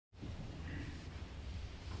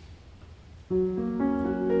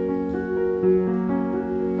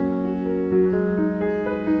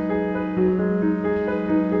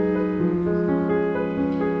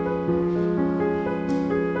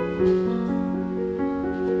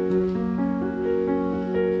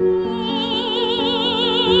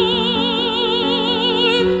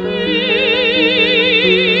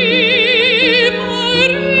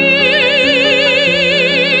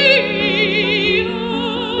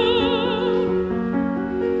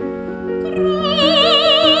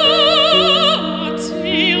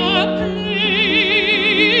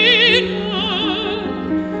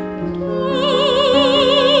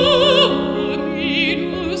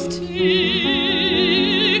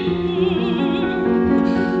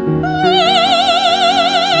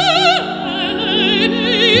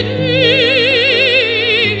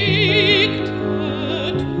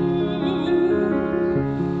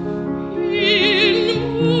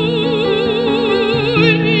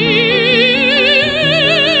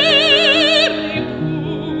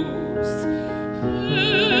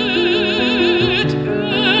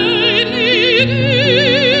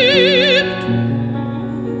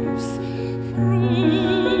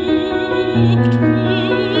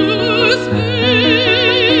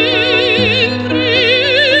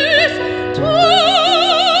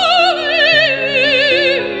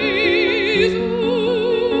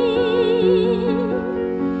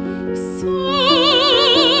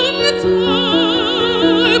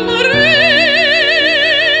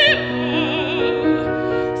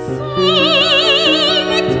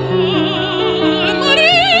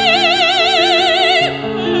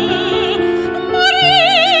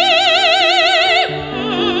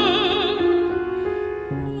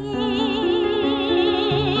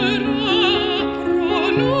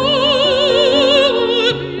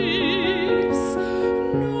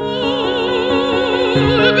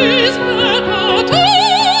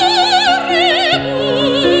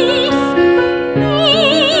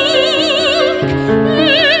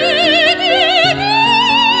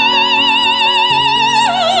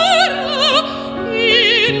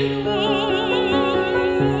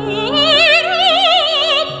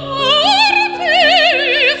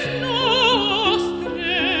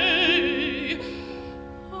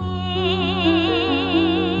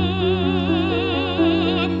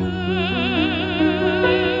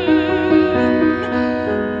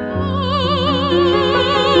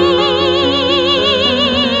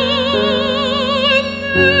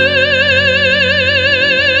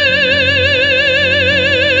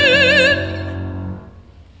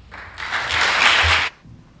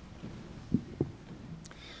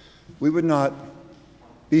we would not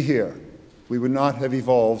be here. We would not have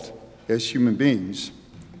evolved as human beings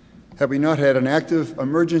had we not had an active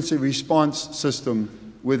emergency response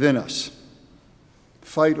system within us.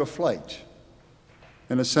 Fight or flight,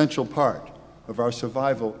 an essential part of our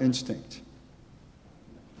survival instinct.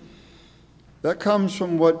 That comes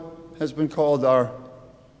from what has been called our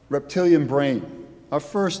reptilian brain, our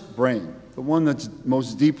first brain, the one that's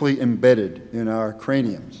most deeply embedded in our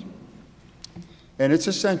craniums. And it's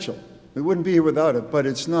essential. We wouldn't be here without it, but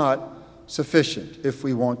it's not sufficient if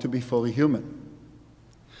we want to be fully human.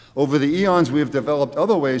 Over the eons, we have developed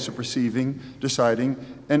other ways of perceiving, deciding,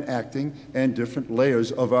 and acting, and different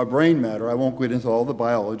layers of our brain matter. I won't get into all the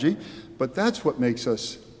biology, but that's what makes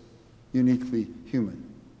us uniquely human.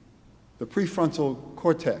 The prefrontal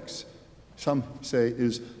cortex, some say,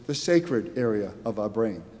 is the sacred area of our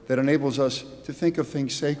brain that enables us to think of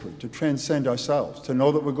things sacred, to transcend ourselves, to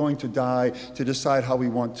know that we're going to die, to decide how we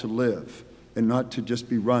want to live, and not to just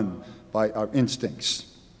be run by our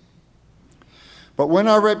instincts. But when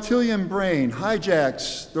our reptilian brain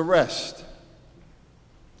hijacks the rest,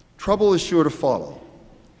 trouble is sure to follow.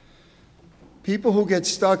 People who get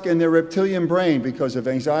stuck in their reptilian brain because of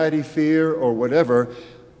anxiety, fear, or whatever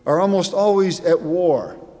are almost always at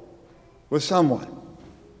war with someone.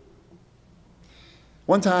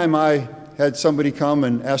 One time I had somebody come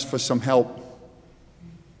and ask for some help,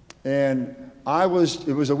 and it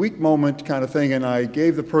was a weak moment kind of thing, and I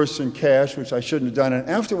gave the person cash, which I shouldn't have done, and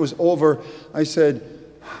after it was over, I said,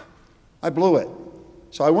 I blew it.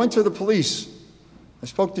 So I went to the police. I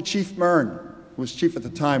spoke to Chief Mern, who was chief at the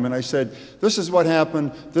time, and I said, this is what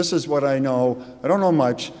happened, this is what I know, I don't know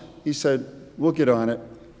much. He said, we'll get on it.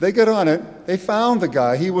 They got on it, they found the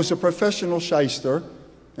guy, he was a professional shyster,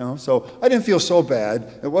 you know, so I didn't feel so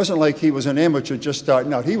bad. It wasn't like he was an amateur just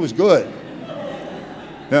starting out, he was good.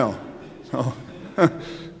 No. Oh.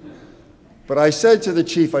 But I said to the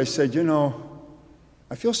chief, I said, you know,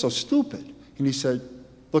 I feel so stupid. And he said,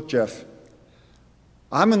 look, Jeff,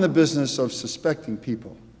 I'm in the business of suspecting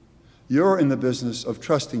people. You're in the business of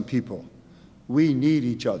trusting people. We need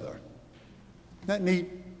each other. Isn't that neat?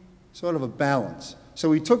 Sort of a balance.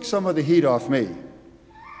 So he took some of the heat off me.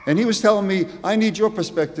 And he was telling me, I need your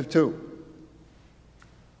perspective too.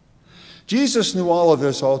 Jesus knew all of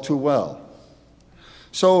this all too well.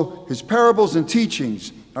 So his parables and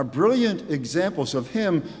teachings are brilliant examples of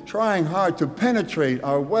him trying hard to penetrate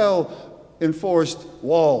our well-enforced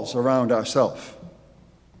walls around ourselves.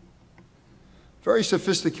 Very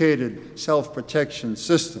sophisticated self-protection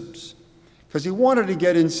systems, because he wanted to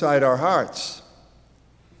get inside our hearts.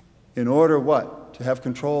 In order what? To have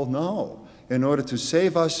control? No. In order to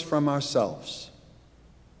save us from ourselves.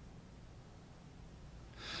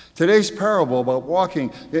 Today's parable about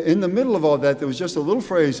walking, in the middle of all that, there was just a little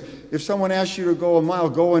phrase, if someone asks you to go a mile,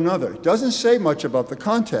 go another. It doesn't say much about the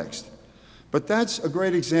context, but that's a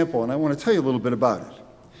great example, and I want to tell you a little bit about it.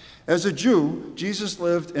 As a Jew, Jesus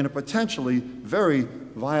lived in a potentially very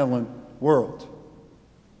violent world.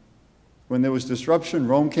 When there was disruption,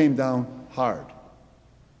 Rome came down hard.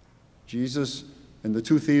 Jesus and the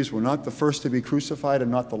two thieves were not the first to be crucified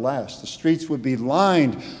and not the last. The streets would be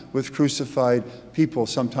lined with crucified people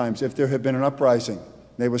sometimes if there had been an uprising.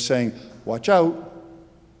 They were saying, watch out.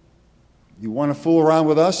 You want to fool around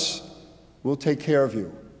with us? We'll take care of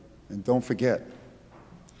you. And don't forget.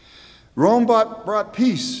 Rome brought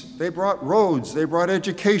peace. They brought roads. They brought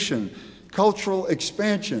education, cultural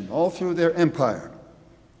expansion, all through their empire.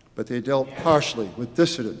 But they dealt harshly with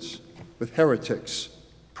dissidents, with heretics,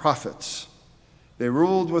 prophets. They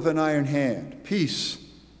ruled with an iron hand, peace,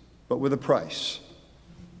 but with a price.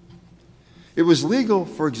 It was legal,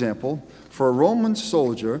 for example, for a Roman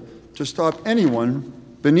soldier to stop anyone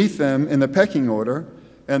beneath them in the pecking order,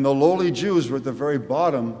 and the lowly Jews were at the very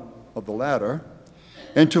bottom of the ladder,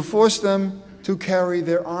 and to force them to carry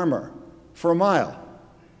their armor for a mile,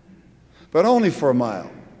 but only for a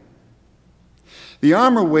mile. The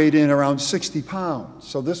armor weighed in around 60 pounds,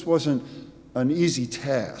 so this wasn't an easy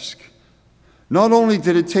task. Not only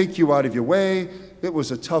did it take you out of your way, it was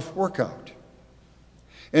a tough workout.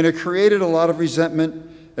 And it created a lot of resentment,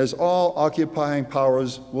 as all occupying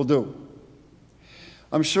powers will do.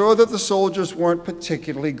 I'm sure that the soldiers weren't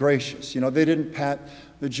particularly gracious. You know, they didn't pat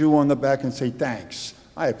the Jew on the back and say, thanks,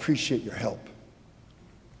 I appreciate your help.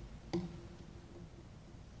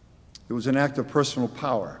 It was an act of personal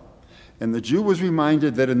power. And the Jew was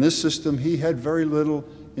reminded that in this system he had very little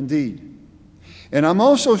indeed. And I'm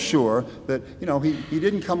also sure that, you know, he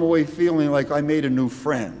didn't come away feeling like I made a new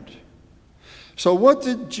friend. So what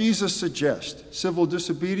did Jesus suggest? Civil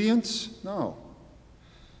disobedience? No.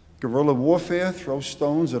 Guerrilla warfare? Throw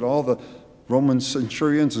stones at all the Roman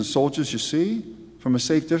centurions and soldiers you see from a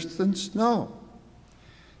safe distance? No.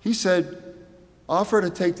 He said, offer to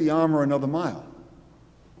take the armor another mile.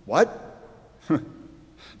 What?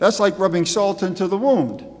 That's like rubbing salt into the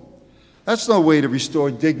wound. That's no way to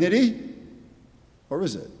restore dignity. Or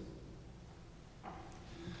is it?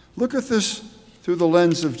 Look at this through the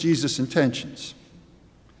lens of Jesus' intentions.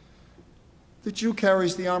 The Jew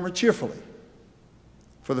carries the armor cheerfully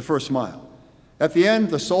for the first mile. At the end,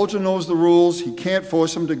 the soldier knows the rules. He can't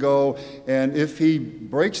force him to go. And if he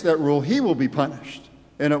breaks that rule, he will be punished.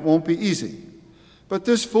 And it won't be easy. But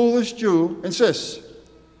this foolish Jew insists.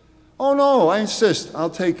 Oh, no, I insist. I'll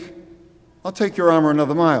take your armor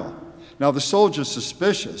another mile. Now, the soldier's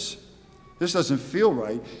suspicious. This doesn't feel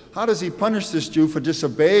right. How does he punish this Jew for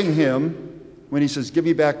disobeying him when he says, give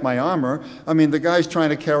me back my armor? I mean, the guy's trying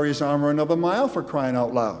to carry his armor another mile, for crying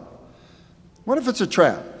out loud. What if it's a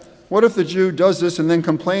trap? What if the Jew does this and then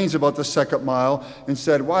complains about the second mile and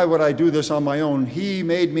said, why would I do this on my own? He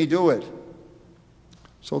made me do it.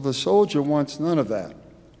 So the soldier wants none of that.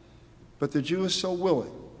 But the Jew is so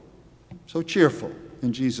willing, so cheerful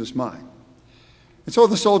in Jesus' mind. And so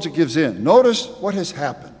the soldier gives in. Notice what has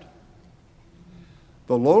happened.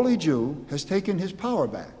 The lowly Jew has taken his power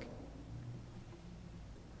back.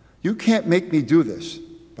 You can't make me do this,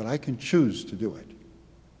 but I can choose to do it.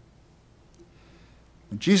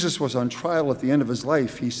 When Jesus was on trial at the end of his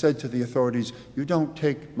life, he said to the authorities, you don't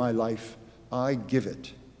take my life, I give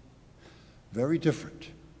it. Very different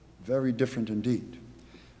indeed.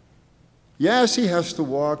 Yes, he has to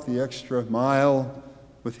walk the extra mile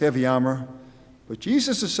with heavy armor, but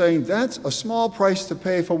Jesus is saying that's a small price to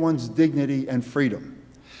pay for one's dignity and freedom.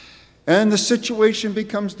 And the situation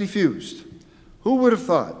becomes diffused. Who would have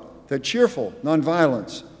thought that cheerful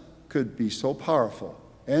nonviolence could be so powerful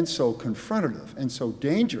and so confrontative and so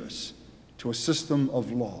dangerous to a system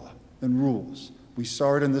of law and rules? We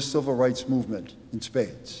saw it in the civil rights movement in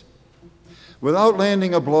spades. Without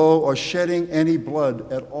landing a blow or shedding any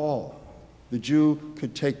blood at all, the Jew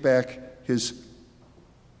could take back his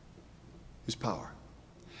power.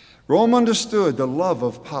 Rome understood the love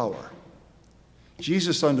of power.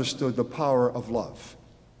 Jesus understood the power of love,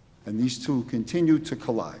 and these two continue to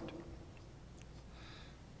collide.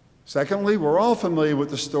 Secondly, we're all familiar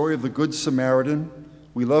with the story of the Good Samaritan.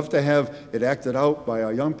 We love to have it acted out by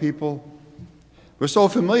our young people. We're so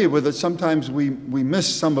familiar with it, sometimes we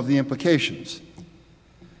miss some of the implications,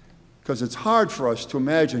 because it's hard for us to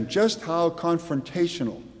imagine just how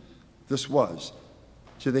confrontational this was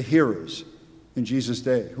to the hearers in Jesus'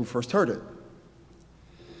 day who first heard it.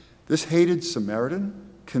 This hated Samaritan,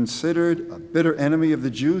 considered a bitter enemy of the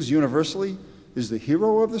Jews universally, is the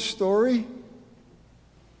hero of the story.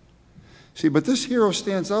 See, but this hero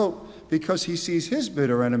stands out because he sees his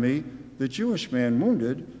bitter enemy, the Jewish man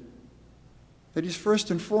wounded, that he's first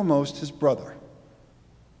and foremost his brother.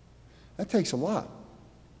 That takes a lot.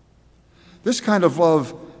 This kind of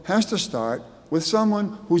love has to start with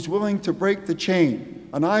someone who's willing to break the chain,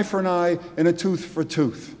 an eye for an eye and a tooth for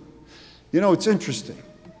tooth. You know, it's interesting.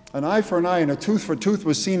 An eye for an eye and a tooth for tooth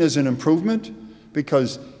was seen as an improvement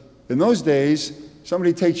because in those days,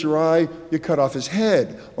 somebody takes your eye, you cut off his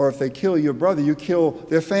head. Or if they kill your brother, you kill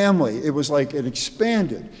their family. It was like it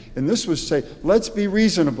expanded. And this was say, let's be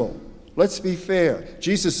reasonable. Let's be fair.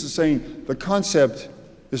 Jesus is saying the concept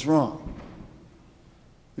is wrong.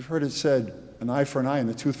 You've heard it said, an eye for an eye and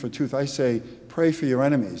a tooth for tooth. I say, pray for your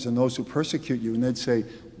enemies and those who persecute you. And they'd say,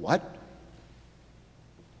 what?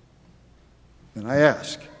 And I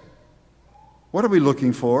ask, what are we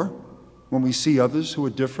looking for when we see others who are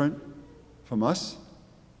different from us?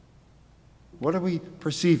 What are we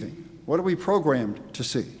perceiving? What are we programmed to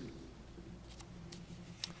see?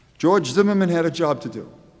 George Zimmerman had a job to do.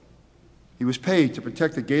 He was paid to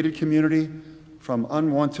protect the gated community from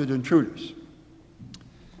unwanted intruders.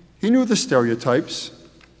 He knew the stereotypes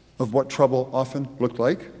of what trouble often looked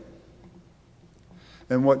like.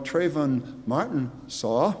 And what Trayvon Martin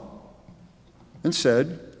saw and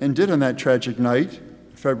said and did on that tragic night,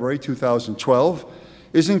 February 2012,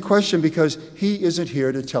 is in question because he isn't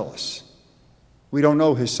here to tell us. We don't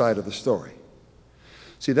know his side of the story.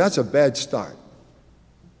 See, that's a bad start.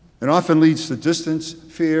 It often leads to distance,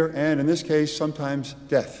 fear, and in this case, sometimes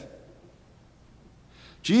death.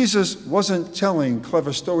 Jesus wasn't telling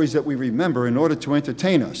clever stories that we remember in order to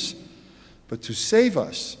entertain us, but to save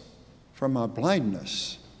us from our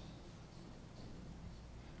blindness.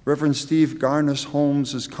 Reverend Steve Garnis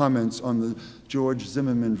Holmes' comments on the George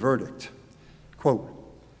Zimmerman verdict, quote,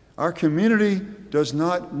 "Our community does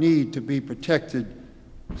not need to be protected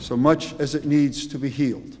so much as it needs to be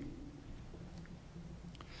healed.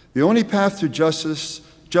 The only path to justice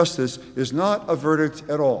is not a verdict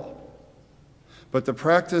at all, but the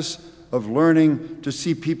practice of learning to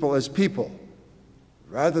see people as people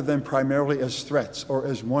rather than primarily as threats or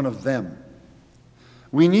as one of them.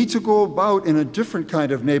 We need to go about in a different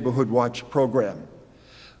kind of neighborhood watch program.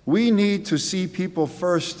 We need to see people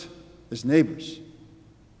first as neighbors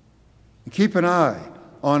and keep an eye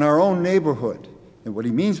on our own neighborhood." And what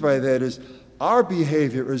he means by that is our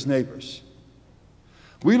behavior as neighbors.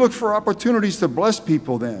 We look for opportunities to bless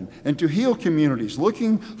people then and to heal communities,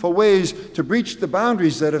 looking for ways to breach the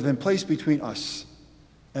boundaries that have been placed between us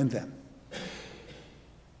and them.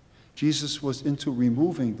 Jesus was into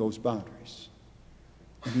removing those boundaries.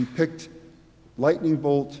 And he picked lightning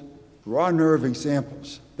bolt, raw nerve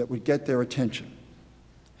examples that would get their attention.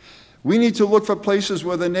 We need to look for places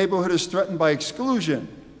where the neighborhood is threatened by exclusion,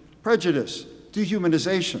 prejudice,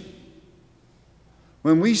 dehumanization.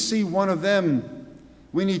 When we see one of them,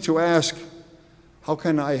 we need to ask, how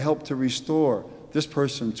can I help to restore this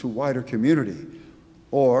person to wider community?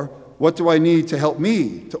 Or what do I need to help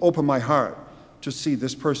me to open my heart to see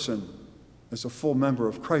this person as a full member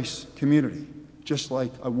of Christ's community, just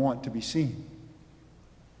like I want to be seen?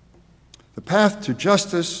 The path to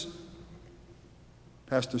justice,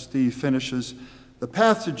 Pastor Steve finishes, the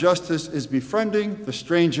path to justice is befriending the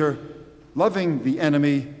stranger, loving the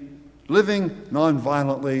enemy, living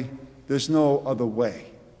nonviolently. There's no other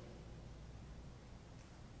way.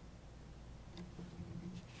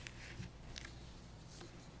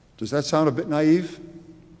 Does that sound a bit naive?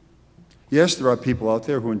 Yes, there are people out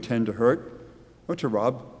there who intend to hurt or to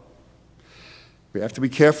rob. We have to be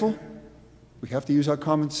careful. We have to use our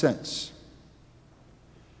common sense.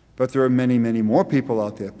 But there are many, many more people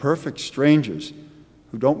out there, perfect strangers,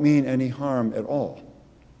 who don't mean any harm at all.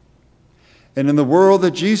 And in the world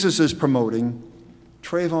that Jesus is promoting,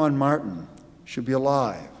 Trayvon Martin should be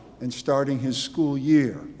alive and starting his school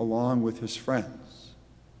year along with his friends.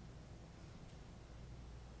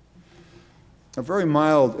 A very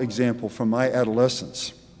mild example from my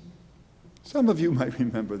adolescence. Some of you might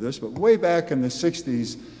remember this, but way back in the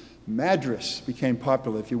 60s, Madras became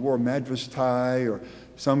popular. If you wore a Madras tie or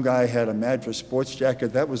some guy had a Madras sports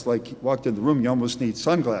jacket, that was like, you walked in the room, you almost need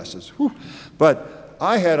sunglasses. Whew. But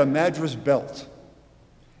I had a Madras belt.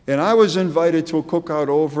 And I was invited to a cookout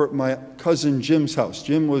over at my cousin Jim's house.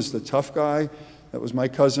 Jim was the tough guy. That was my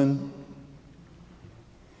cousin.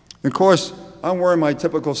 And of course, I'm wearing my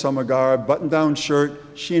typical summer garb, button-down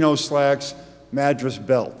shirt, chino slacks, Madras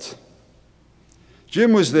belt.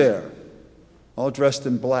 Jim was there, all dressed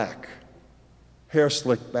in black, hair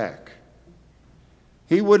slicked back.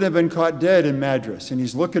 He wouldn't have been caught dead in Madras, and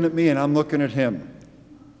he's looking at me and I'm looking at him.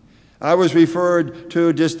 I was referred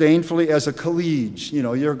to disdainfully as a collegiate. You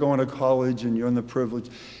know, you're going to college and you're in the privilege.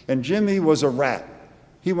 And Jimmy was a rat.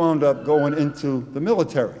 He wound up going into the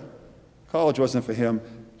military. College wasn't for him.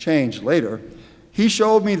 Changed later. He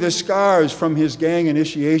showed me the scars from his gang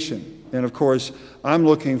initiation. And of course, I'm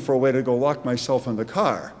looking for a way to go lock myself in the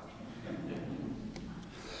car.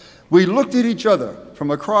 We looked at each other from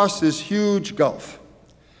across this huge gulf.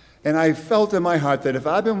 And I felt in my heart that if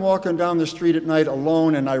I'd been walking down the street at night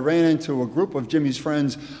alone and I ran into a group of Jimmy's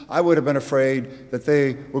friends, I would have been afraid that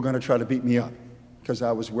they were going to try to beat me up because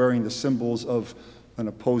I was wearing the symbols of an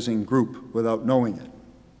opposing group without knowing it.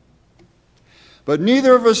 But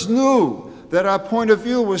neither of us knew that our point of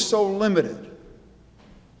view was so limited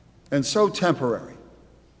and so temporary.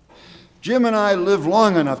 Jim and I lived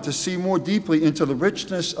long enough to see more deeply into the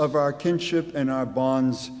richness of our kinship and our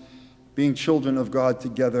bonds, being children of God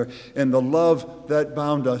together, and the love that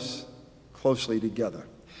bound us closely together.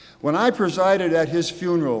 When I presided at his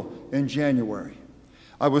funeral in January,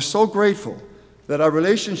 I was so grateful that our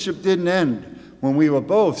relationship didn't end when we were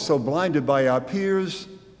both so blinded by our peers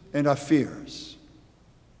and our fears.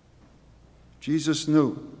 Jesus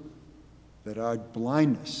knew that our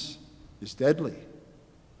blindness is deadly.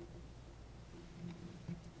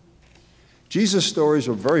 Jesus' stories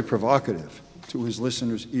were very provocative to his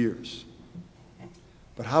listeners' ears.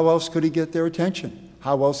 But how else could he get their attention?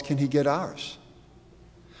 How else can he get ours?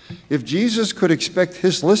 If Jesus could expect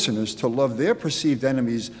his listeners to love their perceived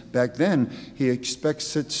enemies back then, he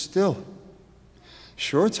expects it still.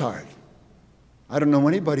 Sure, it's hard. I don't know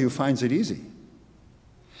anybody who finds it easy.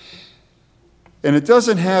 And it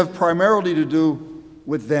doesn't have primarily to do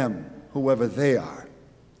with them, whoever they are,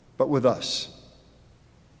 but with us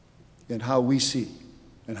and how we see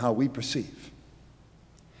and how we perceive.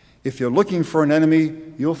 If you're looking for an enemy,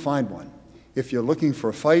 you'll find one. If you're looking for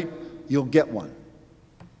a fight, you'll get one.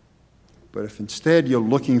 But if instead you're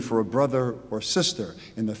looking for a brother or sister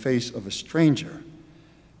in the face of a stranger,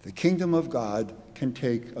 the kingdom of God can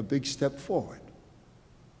take a big step forward.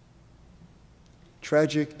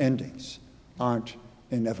 Tragic endings aren't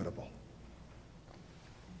inevitable.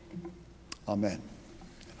 Amen.